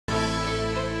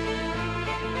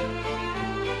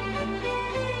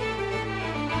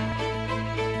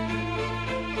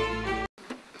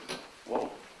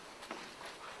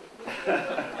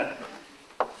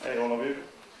Hey, all of you.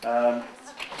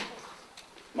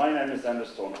 My name is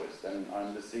Törnqvist, and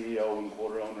I'm the CEO and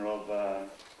co-owner of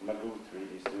Magoo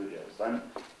 3D Studios. I'm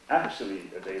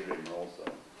actually a daydreamer also.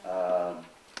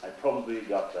 I probably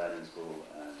got that in school,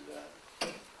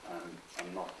 and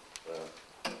I'm not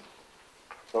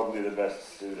probably the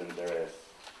best student there is.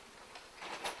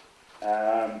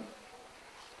 I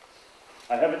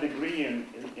have a degree in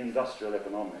industrial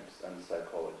economics and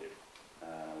psychology,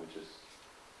 which is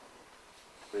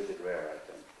pretty rare, I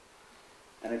think.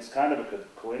 And it's kind of a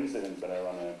coincidence that I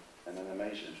run an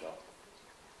animation shop.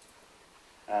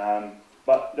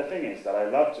 But the thing is that I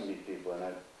love to meet people, and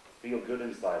I feel good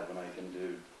inside when I can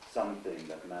do something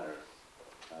that matters.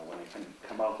 When I can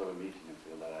come out of a meeting and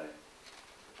feel that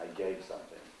I gave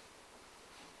something.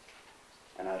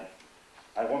 And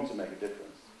I want to make a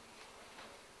difference.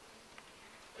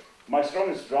 My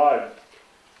strongest drive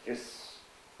is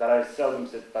that I seldom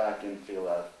sit back and feel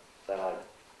that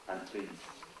I'm pleased.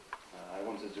 I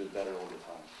want to do better all the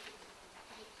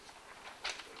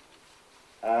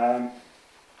time.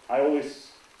 I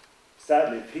always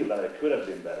sadly feel that I could have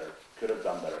been better, could have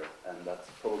done better, and that's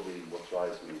probably what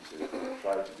drives me to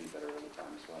try to be better all the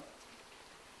time as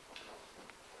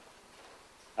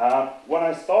well. When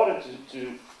I started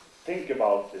to think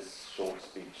about this short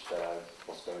speech that I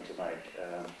was going to make,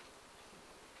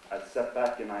 I sat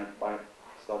back and I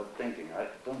started thinking. I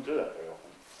don't do that very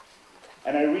often.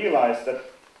 And I realized that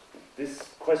this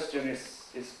question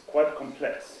is quite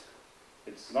complex.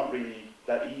 It's not really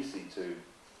that easy to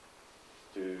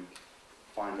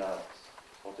find out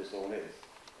what this all is.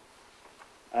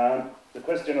 The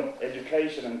question of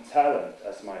education and talent,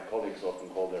 as my colleagues often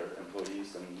call their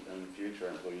employees and future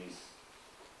employees,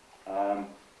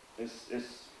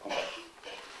 is complex.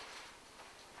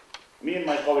 Me and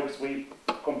my colleagues, we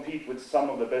compete with some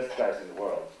of the best guys in the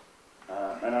world.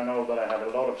 And I know that I have a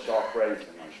lot of sharp brains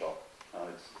in my shop.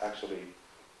 It's actually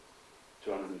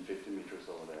 250 meters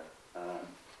over there.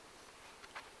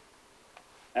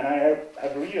 And I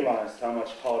have realized how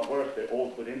much hard work they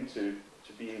all put into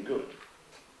being good.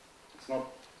 It's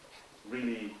not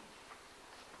really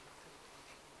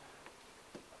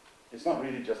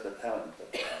just a talent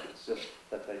that they have. It's just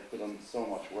that they put on so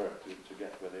much work to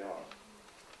get where they are.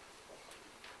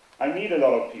 I meet a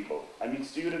lot of people. I meet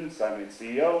students, I meet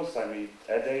CEOs, I meet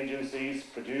ad agencies,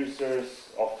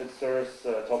 producers, officers,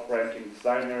 top-ranking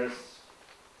designers,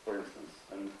 for instance.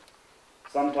 And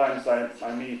sometimes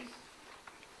I meet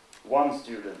one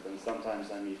student, and sometimes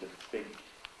I meet a big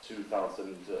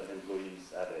 2,000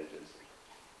 employees ad agency.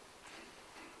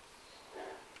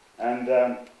 And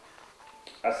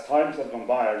as times have gone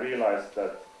by, I realized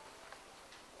that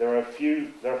there are a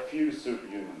few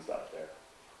superhumans out there.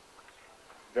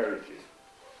 Very few.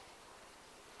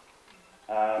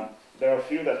 There are a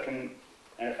few that can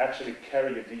actually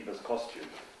carry a diva's costume,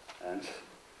 and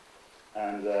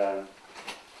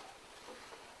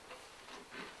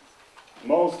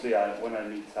mostly when I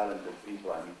meet talented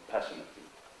people, I meet passionate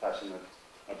people, passionate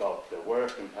about their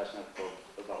work and passionate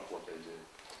about what they do.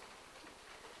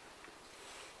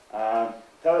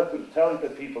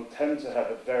 Talented people tend to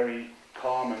have a very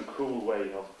calm and cool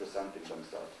way of presenting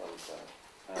themselves, I would say.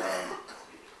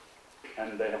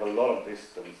 And they have a lot of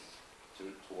distance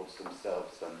towards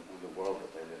themselves and the world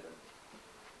that they live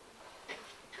in.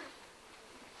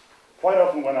 Quite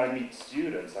often when I meet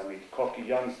students, I meet cocky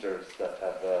youngsters that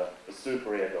have a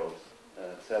super ego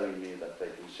telling me that they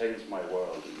can change my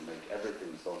world and make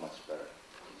everything so much better.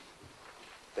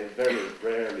 They very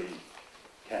rarely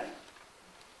can.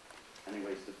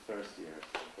 Anyways, the first 2 years.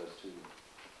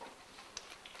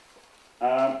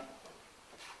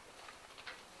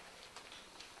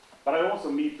 But I also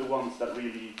meet the ones that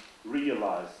really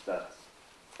realize that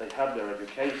they have their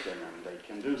education and they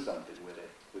can do something with it.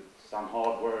 With some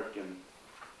hard work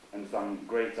and some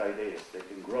great ideas, they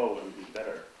can grow and be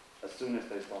better as soon as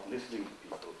they start listening to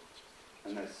people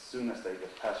and as soon as they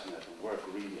get passionate and work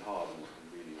really hard on what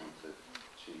they really want to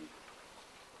achieve.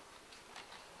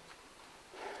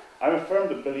 I'm a firm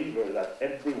believer that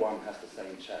everyone has the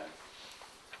same chance.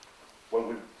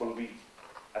 When we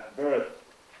at birth,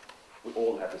 we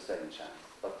all have the same chance,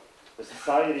 but the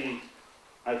society,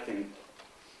 I think,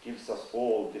 gives us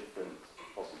all different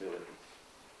possibilities.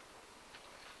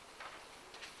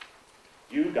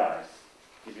 You guys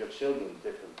give your children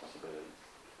different possibilities.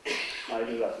 I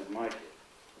do that with my kids.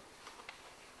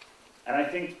 And I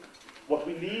think what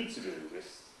we need to do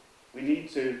is we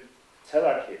need to tell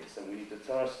our kids and we need to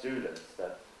tell our students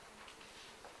that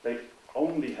they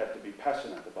only have to be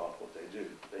passionate about what they do.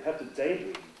 They have to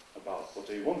daydream about what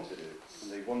they want to do,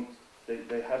 and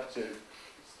they have to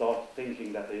start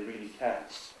thinking that they really can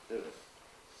do it.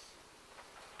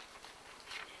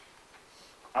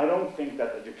 I don't think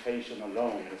that education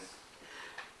alone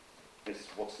is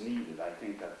what's needed. I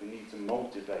think that we need to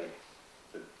motivate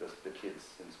the kids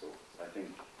in school. I think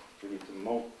we need to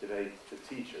motivate the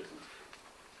teachers in school.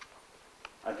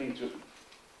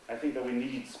 I think that we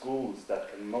need schools that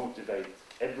can motivate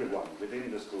everyone within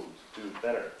the school to do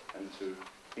better and to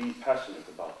be passionate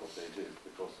about what they do,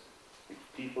 because if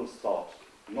people start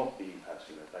not being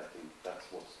passionate, I think that's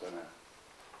what's going to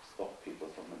stop people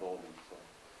from evolving. So.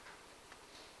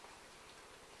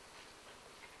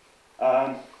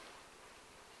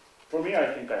 For me,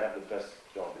 I think I have the best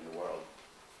job in the world.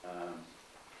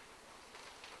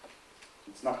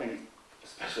 It's nothing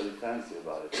especially fancy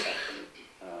about it, actually.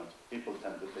 People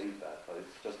tend to think that, but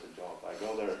it's just a job. I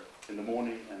go there in the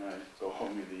morning and I go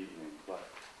home in the evening. But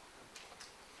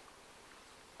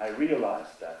I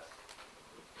realized that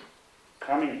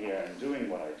coming here and doing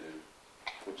what I do,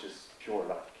 which is pure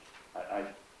luck, I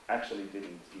actually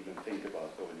didn't even think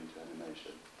about going into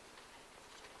animation.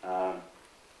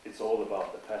 It's all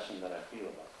about the passion that I feel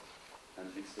about it.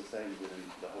 And it's the same within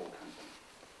the whole company.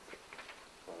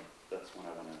 So that's what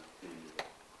I want to leave